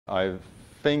I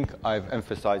think I've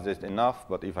emphasized it enough,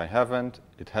 but if I haven't,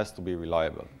 it has to be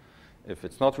reliable. If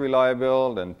it's not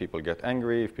reliable, then people get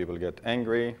angry. If people get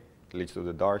angry, it leads to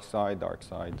the dark side,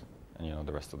 and you know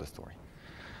the rest of the story.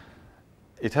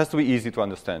 It has to be easy to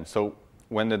understand. So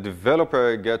when the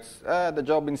developer gets, the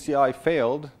job in CI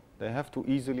failed, they have to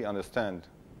easily understand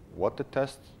what the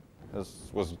test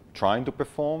was trying to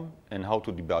perform and how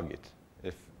to debug it.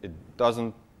 If it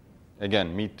doesn't,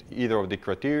 again, meet either of the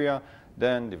criteria,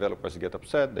 then developers get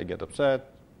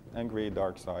upset, angry,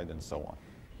 dark side, and so on.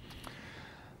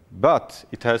 But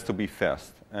it has to be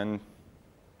fast. And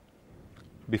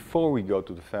before we go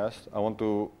to the fast, I want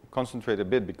to concentrate a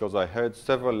bit because I heard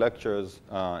several lectures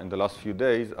in the last few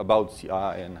days about CI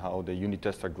and how the unit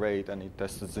tests are great and it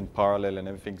tests in parallel and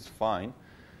everything's fine.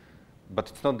 But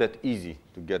it's not that easy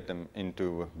to get them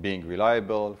into being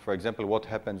reliable. For example, what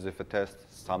happens if a test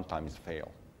sometimes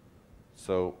fails?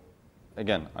 So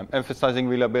again, I'm emphasizing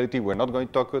reliability. We're not going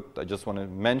to talk it. I just want to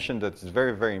mention that it's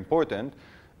very, very important.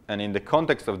 And in the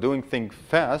context of doing things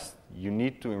fast, you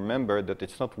need to remember that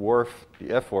it's not worth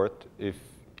the effort if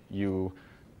you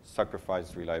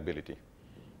sacrifice reliability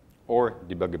or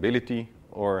debuggability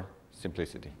or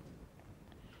simplicity.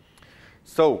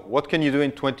 So what can you do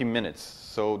in 20 minutes?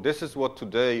 So this is what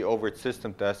today overt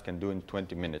system test can do in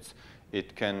 20 minutes.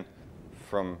 It can,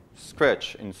 from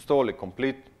scratch, install a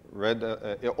complete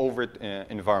overt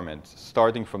environment,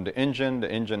 starting from the engine.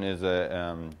 The engine is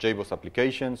a JBoss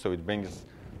application, so it brings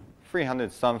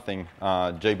 300-something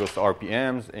JBoss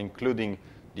RPMs, including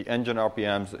the engine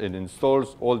RPMs. It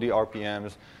installs all the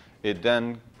RPMs. It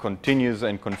then continues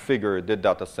and configures the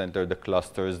data center, the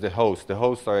clusters, the hosts. The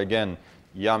hosts are, again,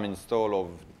 yum install of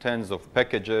tens of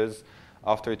packages.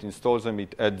 After it installs them,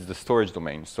 it adds the storage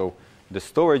domain. So the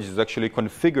storage is actually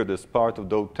configured as part of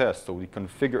those tests. So we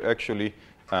configure actually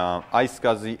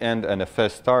iSCSI and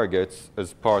NFS targets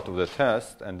as part of the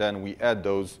test, and then we add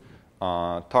those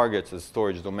targets as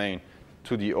storage domain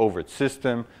to the overt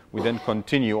system. We then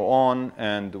continue on,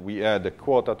 and we add a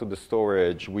quota to the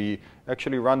storage. We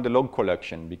actually run the log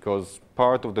collection, because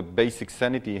part of the basic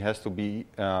sanity has to be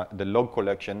the log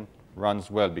collection runs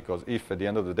well, because if at the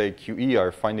end of the day QE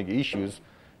are finding issues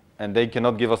and they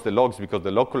cannot give us the logs because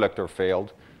the log collector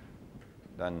failed,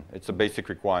 then it's a basic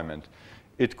requirement.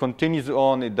 It continues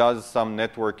on. It does some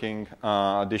networking,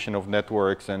 addition of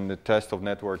networks and the test of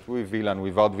networks with VLAN,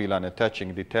 without VLAN,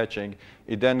 attaching, detaching.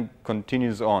 It then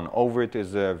continues on. Overt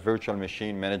is a virtual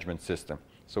machine management system.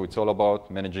 So it's all about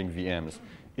managing VMs.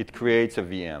 It creates a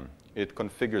VM. It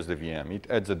configures the VM. It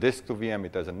adds a disk to VM.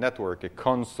 It has a network, a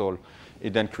console.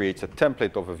 It then creates a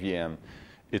template of a VM.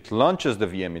 It launches the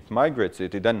VM. It migrates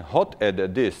it. It then hot add a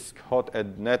disk, hot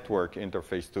add network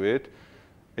interface to it.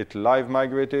 It live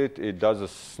migrated. It does a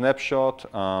snapshot,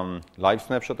 live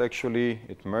snapshot actually.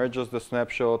 It merges the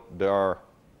snapshot. There are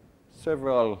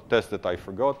several tests that I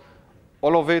forgot.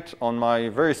 All of it on my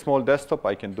very small desktop.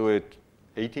 I can do it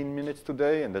 18 minutes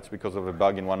today, and that's because of a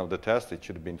bug in one of the tests. It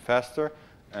should have been faster.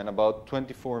 And about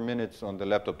 24 minutes on the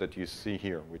laptop that you see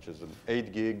here, which is an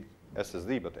 8 gig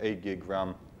SSD, but 8 gig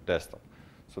RAM desktop.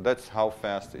 So that's how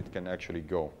fast it can actually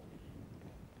go.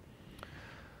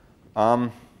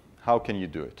 How can you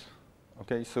do it?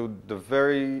 Okay, so the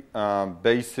very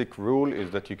basic rule is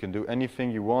that you can do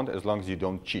anything you want as long as you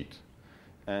don't cheat.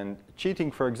 And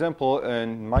cheating, for example,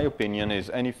 in my opinion, is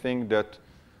anything that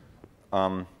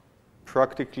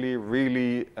practically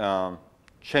really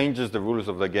changes the rules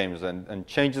of the games and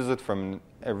changes it from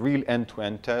a real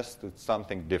end-to-end test to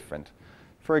something different.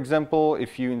 For example,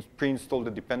 if you pre-install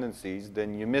the dependencies,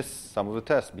 then you miss some of the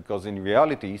tests, because in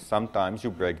reality, sometimes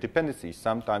you break dependencies.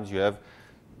 Sometimes you have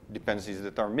dependencies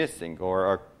that are missing or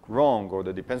are wrong, or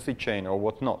the dependency chain or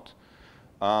whatnot.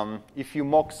 If you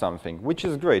mock something, which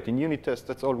is great, in unit tests,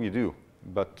 that's all we do.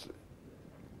 But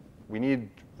we need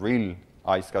real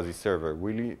iSCSI server.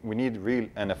 We need real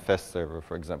NFS server,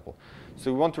 for example.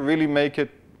 So we want to really make it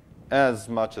as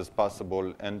much as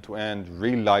possible end-to-end,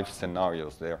 real-life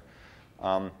scenarios there.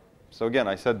 So again,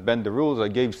 I said bend the rules. I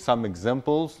gave some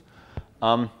examples.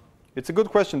 It's a good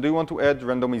question. Do you want to add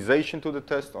randomization to the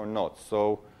test or not?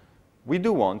 So we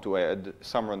do want to add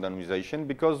some randomization,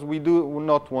 because we do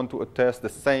not want to test the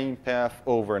same path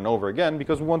over and over again,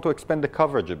 because we want to expand the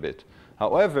coverage a bit.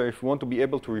 However, if we want to be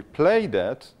able to replay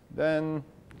that, then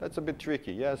that's a bit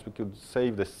tricky. Yes, we could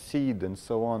save the seed and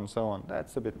so on and so on.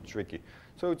 That's a bit tricky.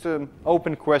 So it's an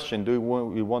open question. Do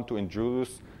we want to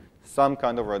introduce some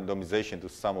kind of randomization to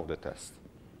some of the tests?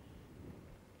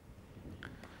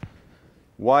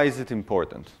 Why is it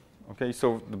important? Okay,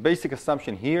 so the basic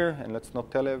assumption here, and let's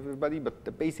not tell everybody, but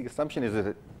the basic assumption is that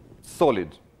it's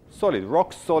solid,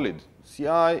 rock solid.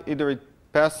 CI, either it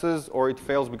passes or it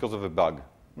fails because of a bug,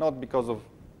 not because of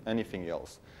anything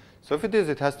else. So if it is,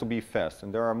 it has to be fast.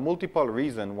 And there are multiple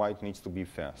reasons why it needs to be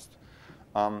fast.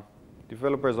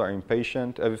 Developers are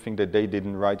impatient. Everything that they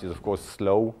didn't write is, of course,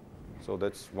 slow. So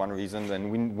that's one reason.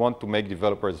 And we want to make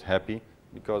developers happy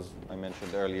because I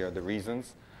mentioned earlier the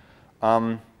reasons.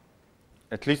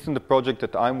 At least in the project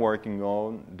that I'm working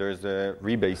on, there's a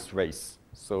rebase race.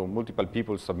 So multiple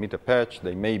people submit a patch.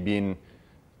 They may be in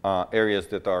areas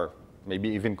that are maybe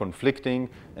even conflicting,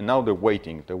 and now they're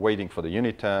waiting. They're waiting for the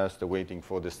unit test. They're waiting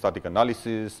for the static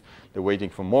analysis. They're waiting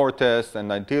for more tests.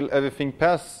 And until everything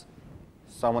passes,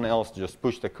 someone else just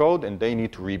pushed the code, and they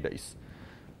need to rebase.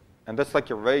 And that's like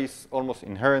a race, almost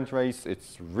inherent race.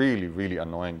 It's really, really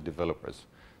annoying developers.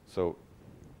 So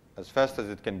as fast as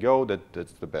it can go,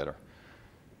 that's the better.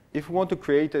 If we want to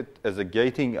create it as a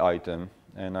gating item,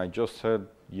 and I just heard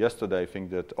yesterday, I think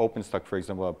that OpenStack, for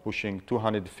example, are pushing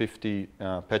 250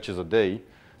 patches a day,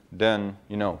 then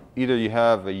either you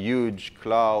have a huge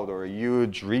cloud or a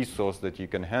huge resource that you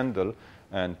can handle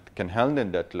and can handle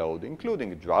that load,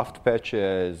 including draft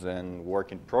patches and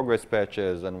work-in-progress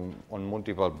patches and on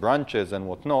multiple branches and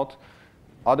whatnot.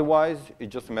 Otherwise,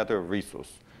 it's just a matter of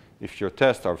resource. If your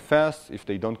tests are fast, if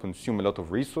they don't consume a lot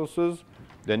of resources,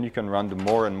 then you can run them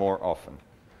more and more often.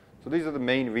 So these are the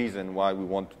main reasons why we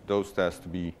want those tests to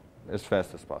be as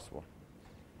fast as possible.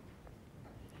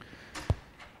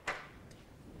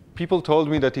 People told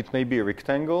me that it may be a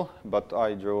rectangle, but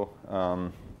I drew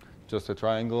just a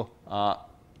triangle.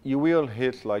 You will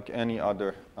hit, like any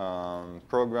other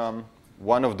program,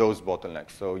 one of those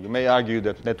bottlenecks. So you may argue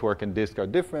that network and disk are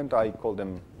different. I call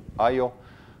them I/O,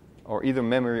 or either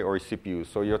memory or CPU.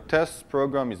 So your test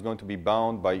program is going to be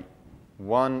bound by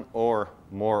one or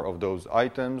more of those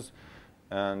items,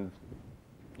 and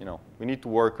we need to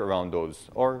work around those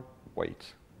or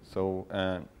wait. So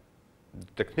the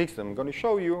techniques that I'm going to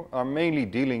show you are mainly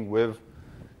dealing with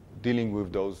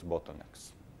those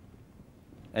bottlenecks.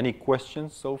 Any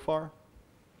questions so far?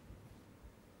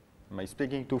 Am I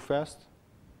speaking too fast?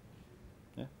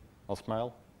 Yeah, I'll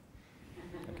smile.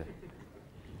 Okay.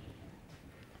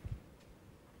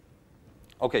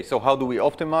 Okay, so how do we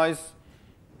optimize?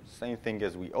 Same thing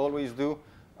as we always do.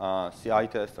 CI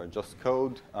tests are just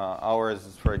code.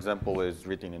 Ours, for example, is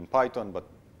written in Python, but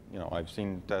I've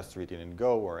seen tests written in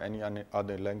Go or any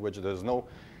other language. There's no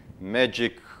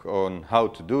magic on how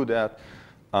to do that.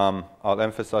 I'll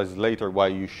emphasize later why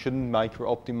you shouldn't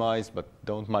micro-optimize, but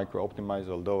don't micro-optimize,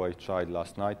 although I tried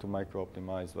last night to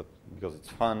micro-optimize, but because it's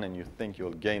fun and you think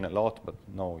you'll gain a lot, but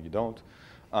no, you don't.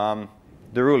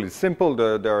 The rule is simple.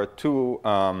 There are two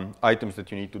items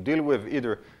that you need to deal with,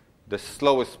 either the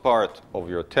slowest part of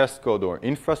your test code or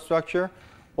infrastructure,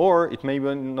 or it may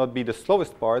not be the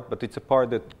slowest part, but it's a part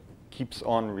that keeps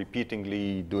on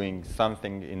repeatedly doing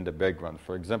something in the background.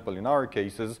 For example, in our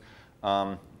cases,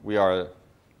 we are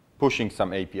pushing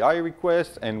some API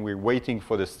requests, and we're waiting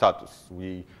for the status.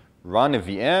 We run a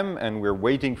VM, and we're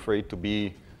waiting for it to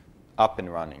be up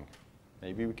and running.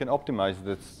 Maybe we can optimize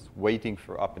this waiting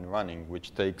for up and running,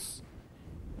 which takes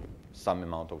some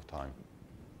amount of time.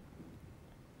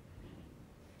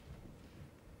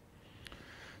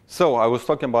 So I was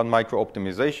talking about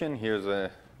micro-optimization. Here's an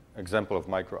example of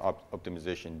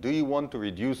micro-optimization. Do you want to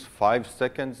reduce 5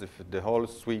 seconds if the whole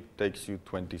suite takes you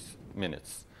 20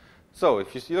 minutes? So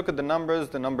if you look at the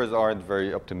numbers aren't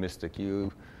very optimistic.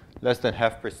 Less than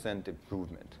 0.5%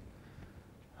 improvement.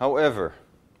 However,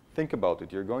 think about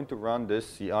it. You're going to run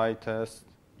this CI test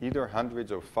either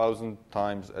hundreds or thousands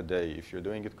times a day. If you're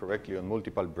doing it correctly on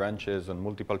multiple branches, on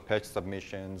multiple patch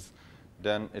submissions,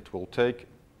 then it will take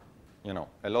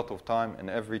a lot of time, and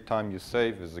every time you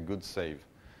save is a good save.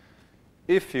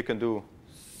 If you can do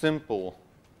simple,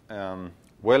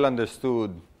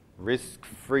 well-understood,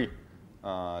 risk-free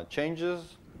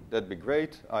changes, that'd be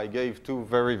great. I gave two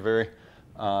very, very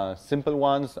simple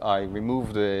ones. I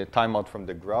removed the timeout from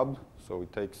the grub, so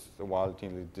it takes a while till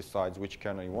it decides which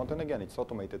kernel you want. And again, it's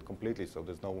automated completely, so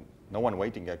there's no one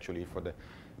waiting actually for the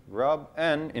grub.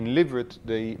 And in libvirt,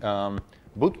 the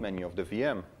boot menu of the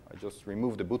VM, I just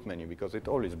removed the boot menu because it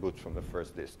always boots from the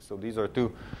first disk. So these are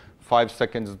 5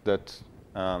 seconds that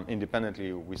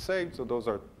independently we saved. So those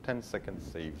are 10 seconds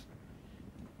saved.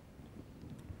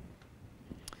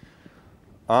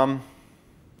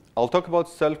 I'll talk about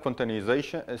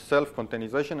self-containerization,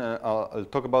 and I'll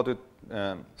talk about it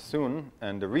soon.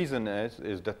 And the reason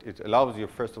is that it allows you,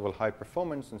 first of all, high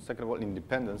performance, and second of all,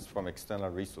 independence from external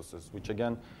resources, which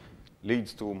again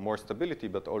leads to more stability,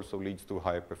 but also leads to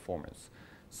higher performance.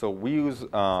 So we use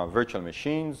virtual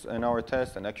machines in our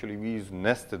test, and actually we use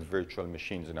nested virtual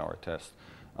machines in our test.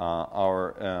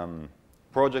 Our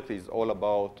project is all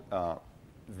about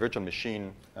virtual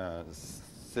machine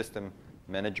system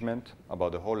management,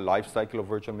 about the whole life cycle of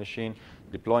virtual machine,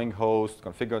 deploying hosts,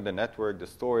 configuring the network, the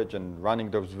storage, and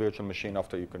running those virtual machine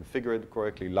after you configure it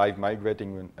correctly, live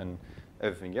migrating, and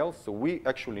everything else. So we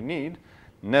actually need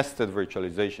nested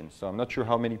virtualization. So I'm not sure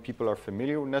how many people are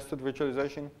familiar with nested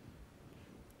virtualization.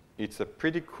 It's a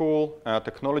pretty cool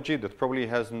technology that probably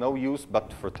has no use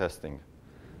but for testing.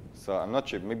 So I'm not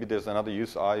sure. Maybe there's another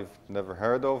use I've never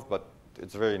heard of, but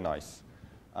it's very nice.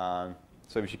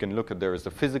 So if you can look at, there is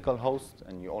a physical host,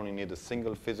 and you only need a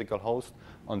single physical host.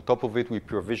 On top of it, we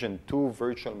provision 2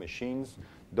 virtual machines.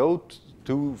 Those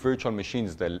 2 virtual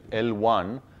machines, the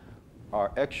L1,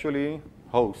 are actually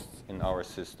hosts in our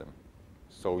system.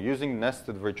 So using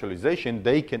nested virtualization,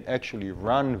 they can actually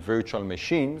run virtual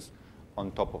machines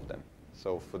on top of them.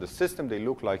 So for the system, they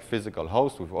look like physical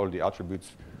hosts with all the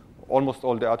attributes, almost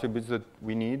all the attributes that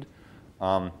we need.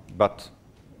 And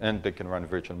they can run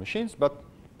virtual machines, but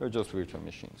they're just virtual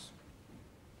machines.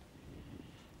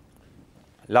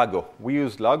 Lago. We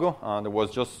use Lago. There was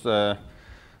just a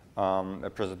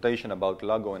presentation about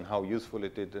Lago and how useful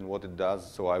it is and what it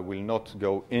does. So I will not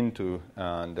go into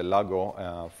the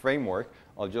Lago framework.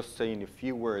 I'll just say in a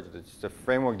few words that it's a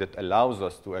framework that allows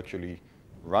us to actually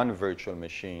run virtual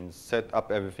machines, set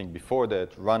up everything before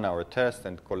that, run our tests,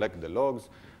 and collect the logs.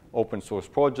 Open source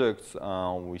projects.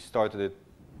 We started it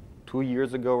 2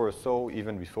 years ago or so,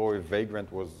 even before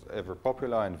Vagrant was ever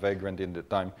popular, and Vagrant in the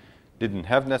time didn't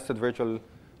have nested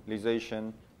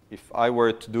virtualization. If I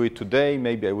were to do it today,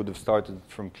 maybe I would have started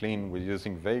from clean with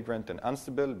using Vagrant and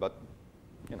Ansible, but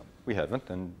we haven't,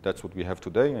 and that's what we have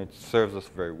today, and it serves us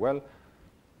very well.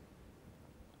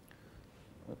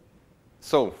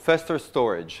 So faster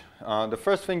storage. The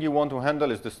first thing you want to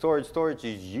handle is the storage. Storage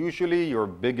is usually your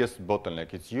biggest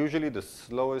bottleneck. It's usually the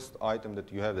slowest item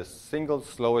that you have, the single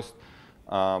slowest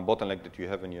bottleneck that you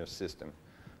have in your system.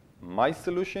 My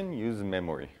solution, use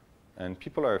memory. And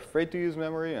people are afraid to use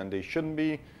memory, and they shouldn't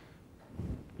be.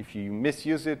 If you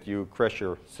misuse it, you crash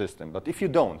your system. But if you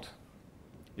don't,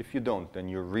 then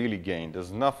you really gain.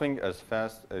 There's nothing as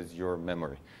fast as your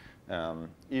memory.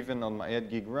 Even on my 8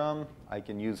 gig RAM, I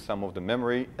can use some of the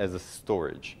memory as a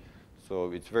storage.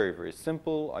 So it's very, very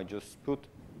simple. I just put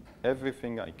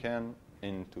everything I can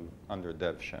under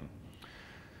DevConf.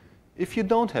 If you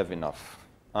don't have enough,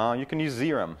 you can use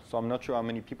ZRAM. So I'm not sure how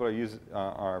many people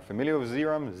are familiar with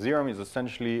ZRAM. ZRAM is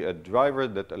essentially a driver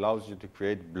that allows you to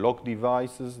create block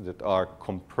devices that are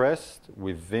compressed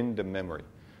within the memory.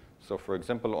 So for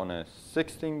example, on a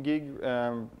 16 gig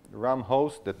RAM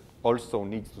host that also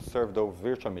needs to serve those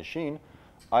virtual machine,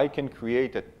 I can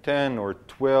create a 10 or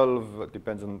 12,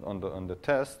 depends on the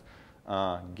test,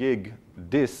 gig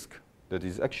disk that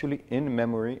is actually in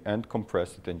memory and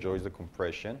compressed. It enjoys the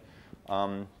compression.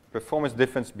 Performance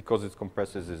difference because it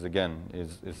compresses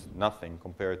is nothing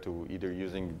compared to either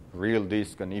using real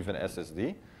disk and even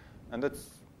SSD, and that's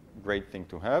a great thing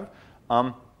to have.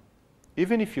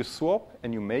 Even if you swap,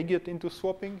 and you may get into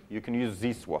swapping, you can use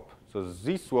ZSwap. So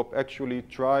ZSwap actually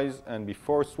tries, and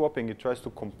before swapping, it tries to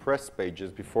compress pages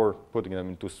before putting them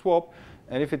into swap.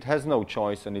 And if it has no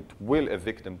choice, and it will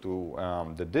evict them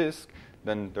to the disk,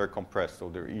 then they're compressed. So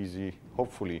they're easy,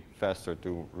 hopefully faster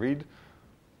to read.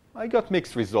 I got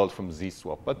mixed results from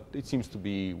ZSwap, but it seems to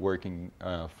be working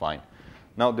fine.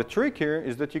 Now, the trick here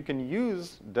is that you can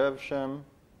use DevConf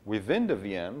within the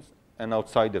VMs and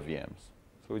outside the VMs.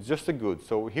 So it's just a good.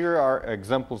 So here are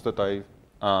examples that I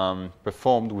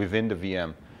performed within the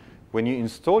VM. When you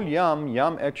install YAM,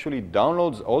 YAM actually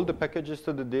downloads all the packages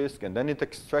to the disk, and then it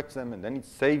extracts them, and then it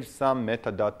saves some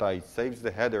metadata, it saves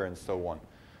the header, and so on.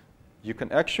 You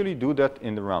can actually do that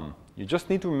in the RAM. You just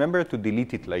need to remember to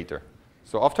delete it later.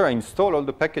 So after I install all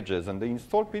the packages, and they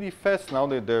install pretty fast now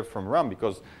that they're from RAM,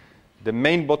 because the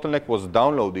main bottleneck was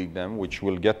downloading them, which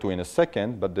we'll get to in a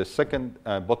second, but the second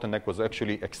bottleneck was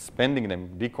actually expanding them,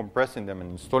 decompressing them,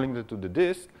 and installing them to the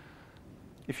disk.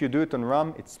 If you do it on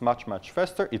RAM, it's much, much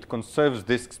faster. It conserves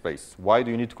disk space. Why do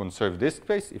you need to conserve disk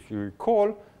space? If you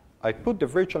recall, I put the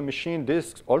virtual machine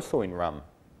disks also in RAM.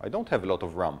 I don't have a lot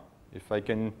of RAM. If I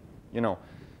can,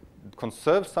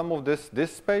 conserve some of this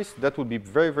disk space, that would be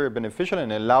very, very beneficial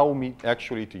and allow me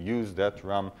actually to use that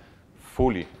RAM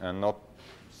fully and not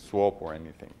swap or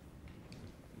anything.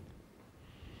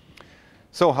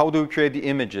 So how do we create the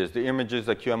images? The images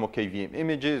are QMOKVM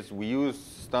images. We use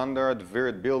standard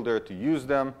Virt Builder to use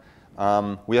them.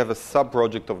 We have a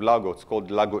sub-project of Lago. It's called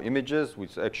Lago Images,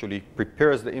 which actually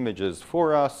prepares the images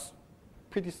for us.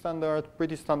 Pretty standard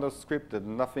script,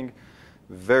 and nothing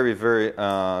very, very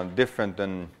different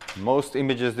than most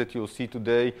images that you'll see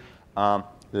today.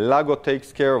 Lago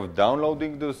takes care of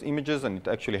downloading those images, and it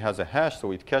actually has a hash,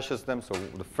 so it caches them. So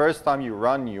the first time you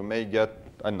run, you may get,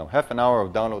 I don't know, half an hour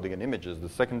of downloading an images. The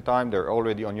second time, they're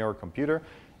already on your computer.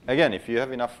 Again, if you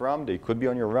have enough RAM, they could be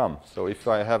on your RAM. So if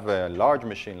I have a large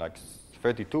machine, like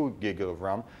 32 gig of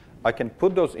RAM, I can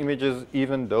put those images,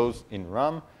 even those in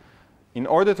RAM. In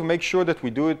order to make sure that we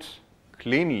do it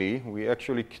cleanly, we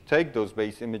actually take those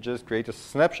base images, create a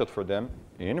snapshot for them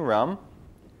in RAM,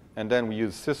 and then we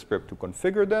use sysgrep to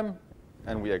configure them,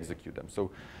 and we execute them.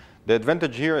 So the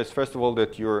advantage here is, first of all,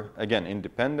 that you're, again,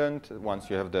 independent. Once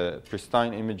you have the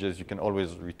pristine images, you can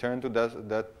always return to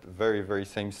that very, very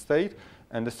same state.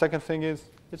 And the second thing is,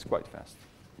 it's quite fast.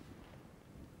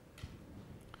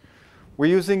 We're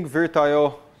using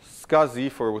Virt.io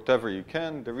SCSI for whatever you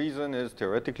can. The reason is,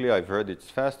 theoretically, I've heard it's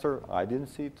faster. I didn't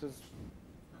see it as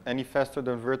any faster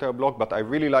than Virt.io block, but I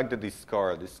really like the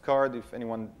discard. Discard, if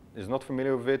anyone is not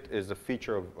familiar with it, is a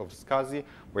feature of SCSI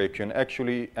where you can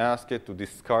actually ask it to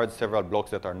discard several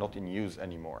blocks that are not in use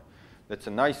anymore. That's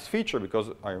a nice feature because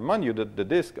I remind you that the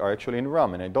disks are actually in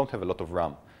RAM, and I don't have a lot of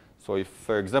RAM. So if,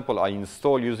 for example, I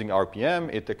install using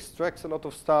RPM, it extracts a lot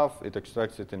of stuff, it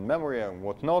extracts it in memory and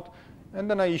whatnot, and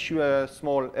then I issue a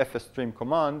small fstream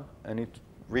command, and it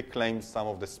reclaims some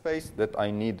of the space that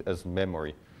I need as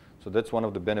memory. So that's one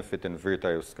of the benefits in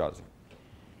Virt.io SCSI.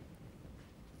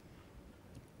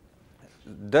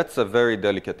 That's a very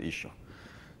delicate issue.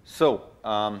 So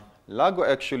Lago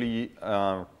actually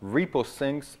repo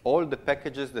syncs all the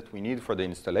packages that we need for the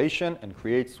installation and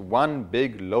creates one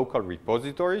big local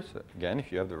repository. So again,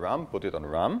 if you have the RAM, put it on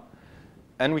RAM,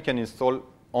 and we can install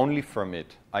only from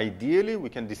it. Ideally, we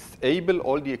can disable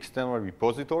all the external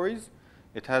repositories.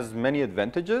 It has many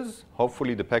advantages.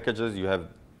 Hopefully, the packages, you have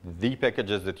the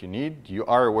packages that you need. You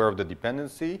are aware of the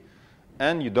dependency,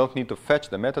 and you don't need to fetch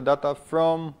the metadata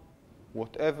from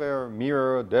whatever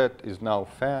mirror that is now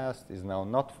fast, is now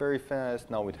not very fast.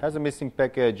 Now it has a missing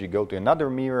package. You go to another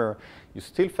mirror. You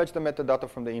still fetch the metadata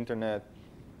from the internet.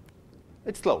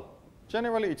 It's slow.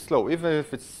 Generally, it's slow. Even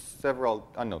if it's several,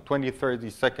 I don't know, 20, 30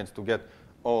 seconds to get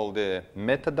all the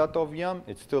metadata of YAM,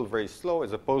 it's still very slow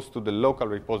as opposed to the local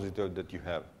repository that you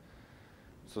have.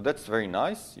 So that's very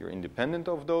nice. You're independent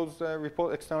of those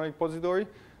external repository.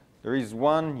 There is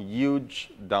one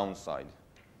huge downside.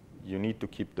 You need to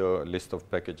keep the list of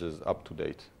packages up to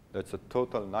date. That's a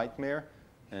total nightmare.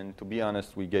 And to be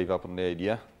honest, we gave up on the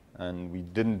idea. And we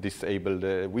didn't disable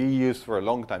the, we used for a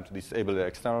long time to disable the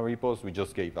external repos. We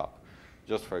just gave up.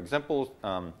 Just for example,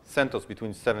 CentOS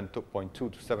between 7.2 to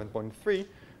 7.3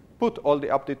 put all the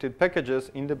updated packages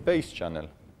in the base channel,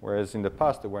 whereas in the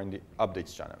past they were in the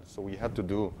updates channel. So we had to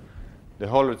do the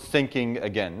whole syncing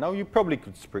again. Now you probably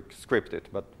could script it,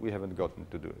 but we haven't gotten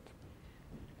to do it.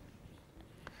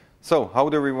 So how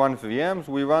do we run VMs?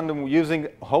 We run them using,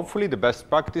 hopefully, the best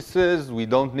practices. We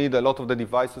don't need a lot of the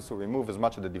devices, so remove as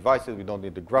much of the devices. We don't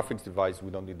need the graphics device. We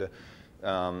don't need the,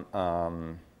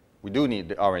 we do need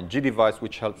the RNG device,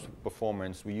 which helps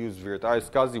performance. We use Virt.io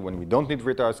SCSI. When we don't need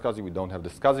Virt.io SCSI, we don't have the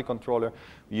SCSI controller.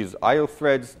 We use IO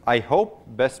threads. I hope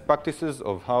best practices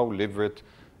of how libvirt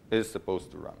is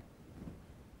supposed to run.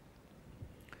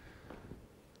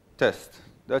 Test.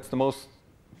 That's the most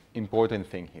important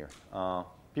thing here.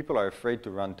 People are afraid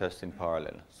to run tests in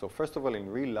parallel. So first of all, in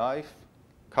real life,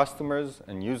 customers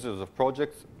and users of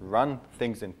projects run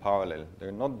things in parallel.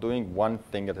 They're not doing one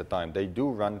thing at a time. They do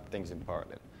run things in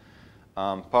parallel.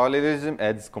 Parallelism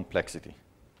adds complexity.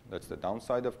 That's the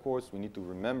downside, of course. We need to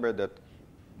remember that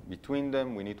between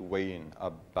them, we need to weigh in.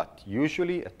 But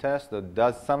usually, a test that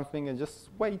does something and just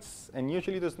waits, and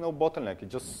usually there's no bottleneck.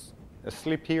 It's just a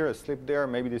slip here, a slip there.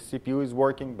 Maybe the CPU is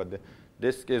working, but the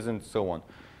disk isn't, so on.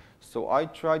 So I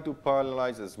try to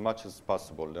parallelize as much as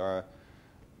possible. There are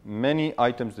many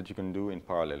items that you can do in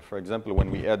parallel. For example, when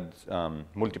we add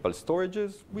multiple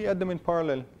storages, we add them in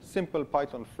parallel. Simple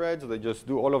Python threads, they just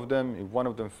do all of them. If one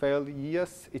of them failed,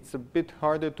 yes, it's a bit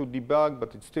harder to debug,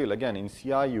 but it's still, again, in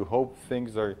CI, you hope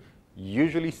things are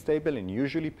usually stable and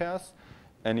usually pass,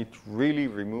 and it really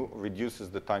reduces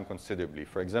the time considerably.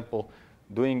 For example,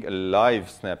 doing a live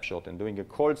snapshot and doing a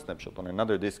cold snapshot on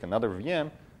another disk, another VM,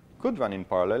 could run in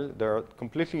parallel. They're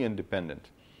completely independent.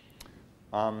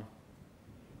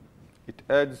 It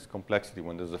adds complexity.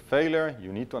 When there's a failure,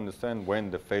 you need to understand where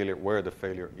the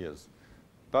failure is.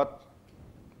 But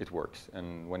it works.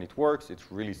 And when it works, it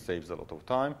really saves a lot of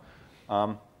time.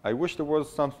 I wish there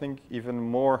was something even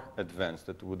more advanced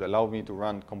that would allow me to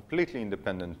run completely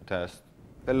independent tests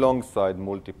alongside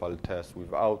multiple tests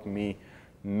without me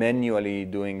manually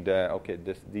doing the, OK,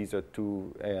 these are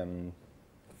two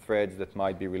threads that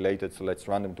might be related, so let's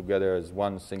run them together as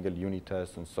one single unit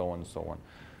test, and so on and so on.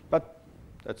 But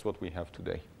That's what we have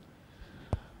today.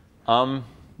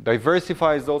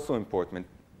 Diversify is also important.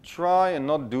 Try and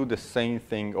not do the same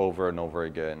thing over and over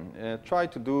again. Try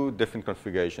to do different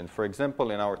configurations. For example,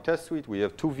 in our test suite, we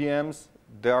have 2 VMs.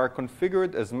 They are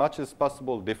configured as much as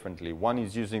possible differently. One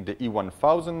is using the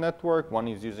E1000 network. One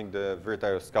is using the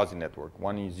Virtio SCSI network.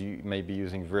 One is maybe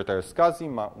using Virtio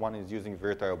SCSI. One is using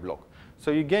Virtio block.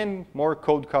 So you gain more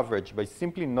code coverage by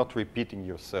simply not repeating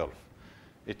yourself.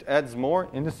 It adds more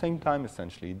in the same time,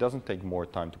 essentially. It doesn't take more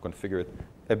time to configure it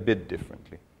a bit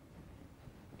differently.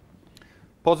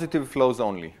 Positive flows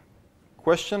only.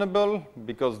 Questionable,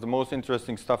 because the most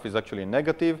interesting stuff is actually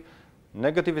negative.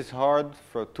 Negative is hard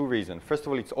for 2 reasons. First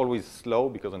of all, it's always slow,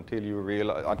 because until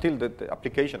the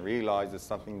application realizes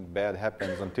something bad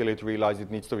happens, until it realizes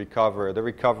it needs to recover, the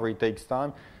recovery takes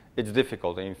time. It's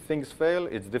difficult. And if things fail,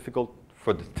 it's difficult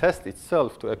for the test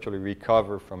itself to actually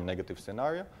recover from a negative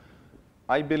scenario.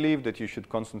 I believe that you should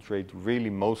concentrate really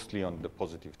mostly on the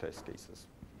positive test cases.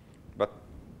 But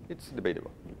it's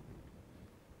debatable.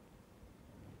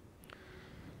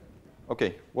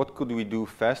 OK, what could we do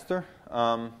faster?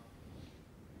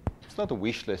 It's not a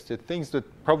wish list. It's things that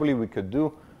probably we could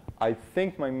do. I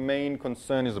think my main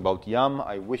concern is about YAM.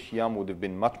 I wish YAM would have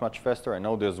been much, much faster. I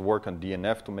know there's work on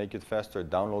DNF to make it faster,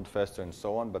 download faster, and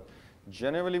so on. But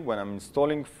generally, when I'm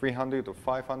installing 300 or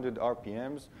 500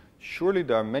 RPMs, surely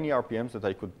there are many RPMs that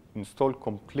I could install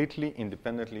completely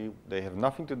independently. They have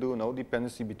nothing to do, no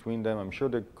dependency between them. I'm sure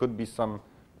there could be some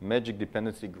magic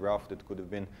dependency graph that could have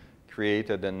been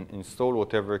created and install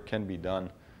whatever can be done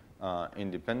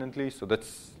independently. So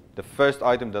that's the first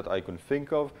item that I can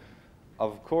think of.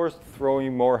 Of course,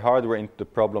 throwing more hardware into the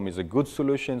problem is a good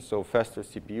solution. So faster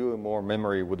CPU and more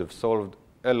memory would have solved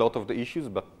a lot of the issues,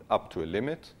 but up to a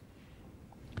limit.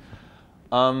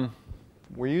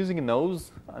 We're using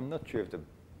Nose. I'm not sure if the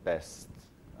best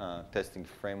testing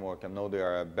framework. I know there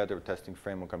are a better testing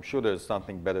framework. I'm sure there's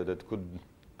something better that could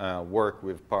work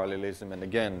with parallelism. And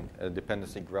again, a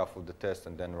dependency graph of the test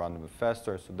and then run them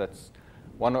faster. So that's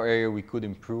one area we could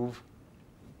improve.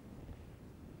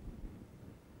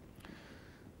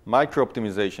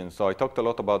 Micro-optimization. So I talked a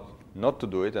lot about not to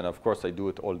do it. And of course, I do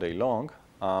it all day long.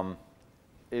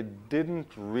 It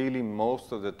didn't really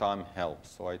most of the time help.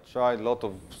 So I tried a lot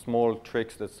of small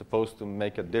tricks that's supposed to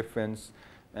make a difference.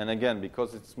 And again,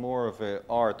 because it's more of an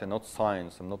art and not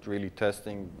science, I'm not really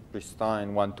testing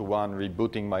pristine one-to-one,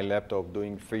 rebooting my laptop,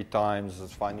 doing 3 times,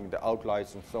 finding the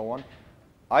outliers and so on.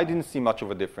 I didn't see much of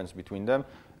a difference between them.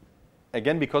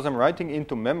 Again, because I'm writing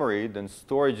into memory, then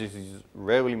storage is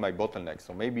rarely my bottleneck.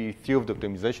 So maybe a few of the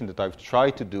optimization that I've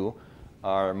tried to do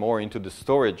are more into the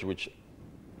storage, which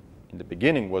in the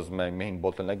beginning was my main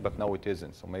bottleneck, but now it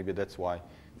isn't. So maybe that's why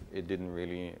it didn't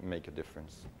really make a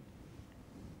difference.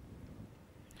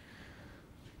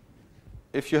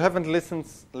 If you haven't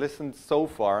listened so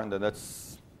far, then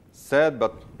that's sad,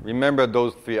 but remember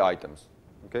those 3 items.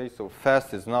 Okay, so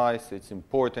fast is nice, it's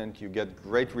important, you get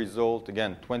great result.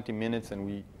 Again, 20 minutes and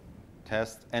we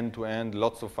test end-to-end,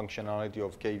 lots of functionality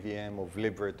of KVM, of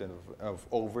libvirt, and of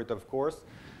overt, of course.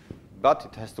 But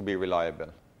it has to be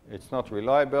reliable. It's not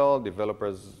reliable,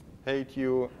 developers hate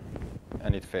you,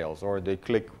 and it fails. Or they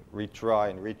click retry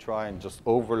and just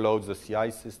overloads the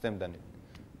CI system, then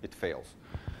it fails.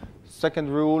 Second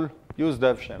rule, use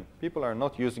DevSham. People are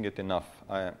not using it enough.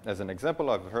 As an example,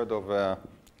 I've heard of a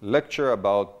lecture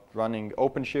about running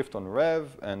OpenShift on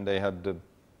Rev, and they had the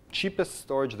cheapest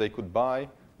storage they could buy,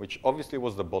 which obviously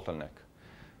was the bottleneck.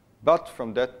 But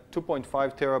from that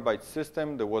 2.5 terabyte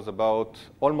system, there was about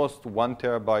almost 1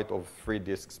 terabyte of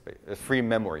free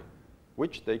memory,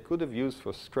 which they could have used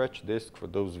for scratch disk for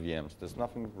those VMs. There's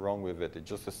nothing wrong with it. It's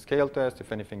just a scale test.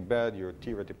 If anything bad, you're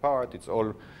tear it apart. It's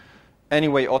all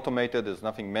anyway automated. There's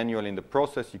nothing manual in the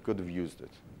process. You could have used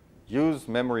it. Use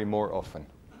memory more often.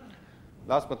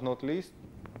 Last but not least,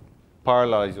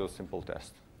 parallelize your simple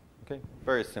test. Okay,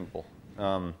 very simple.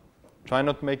 Try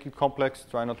not to make it complex.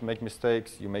 Try not to make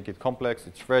mistakes. You make it complex.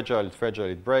 It's fragile.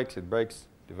 It breaks.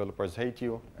 Developers hate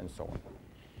you, and so on.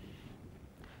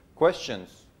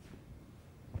 Questions?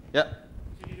 Yeah?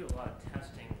 So you do a lot of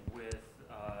testing with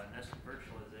nested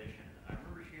virtualization. I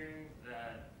remember hearing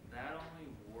that that only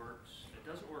works, it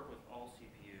doesn't work with all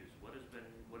CPUs. What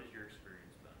has your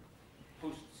experience been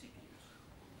post-CPUs?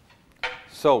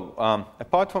 So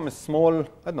apart from a small,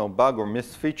 bug or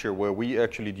missed feature where we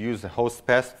actually use a host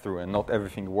pass-through and not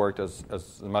everything worked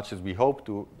as much as we hoped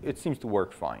to, it seems to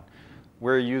work fine.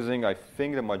 We're using, I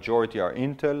think the majority are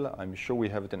Intel. I'm sure we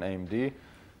have it in AMD.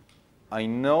 I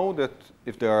know that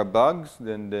if there are bugs,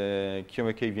 then the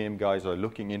QA KVM guys are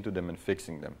looking into them and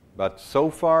fixing them. But so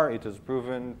far, it has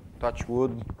proven, touch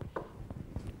wood,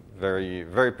 very,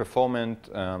 very performant.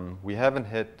 We haven't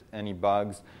hit any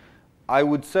bugs. I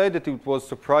would say that it was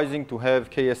surprising to have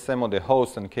KSM on the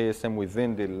host and KSM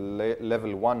within the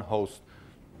level 1 host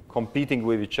competing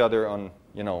with each other on,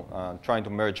 trying to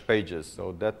merge pages.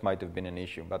 So that might have been an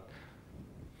issue, but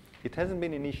it hasn't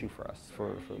been an issue for us for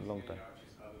a long time.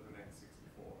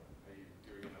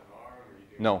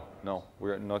 No,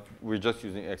 we're not. We're just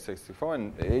using x64,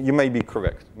 and you may be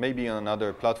correct. Maybe on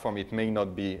another platform it may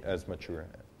not be as mature.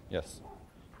 Yes.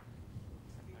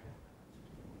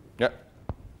 Yeah. You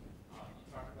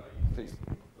talked about Please.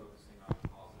 focusing on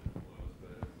positive flows,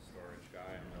 but as a storage guy,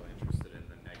 I'm really interested in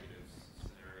the negative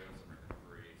scenarios and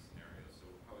recovery scenarios. So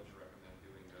how would you recommend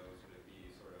doing those? Would it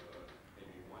be sort of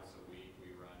maybe once a week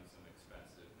we run some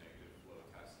expensive negative flow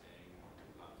testing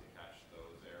to catch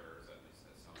those errors at least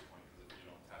at some point? Because if you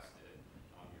don't test it,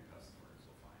 your customers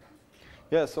will find out.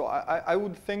 Yeah, so I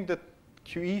would think that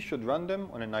QE should run them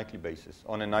on a nightly basis,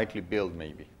 on a nightly build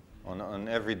maybe, on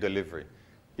every delivery.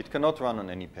 It cannot run on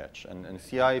any patch. And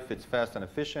CI, if it's fast and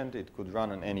efficient, it could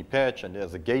run on any patch, and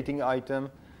there's a gating item.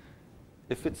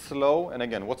 If it's slow, and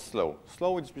again, what's slow?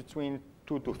 Slow is between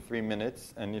 2 to 3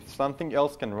 minutes, and if something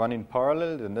else can run in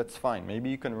parallel, then that's fine. Maybe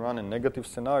you can run a negative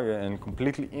scenario and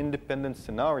completely independent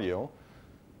scenario.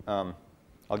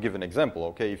 I'll give an example,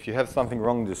 okay? If you have something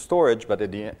wrong with the storage, but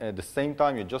at the same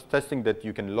time you're just testing that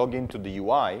you can log into the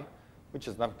UI, which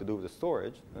has nothing to do with the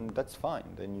storage, then that's fine.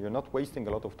 Then you're not wasting a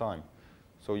lot of time.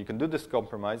 So you can do this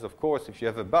compromise. Of course, if you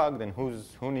have a bug, then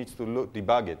who needs to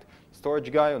debug it? Storage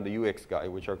guy or the UX guy,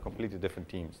 which are completely different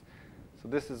teams. So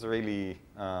this is really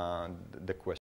the question.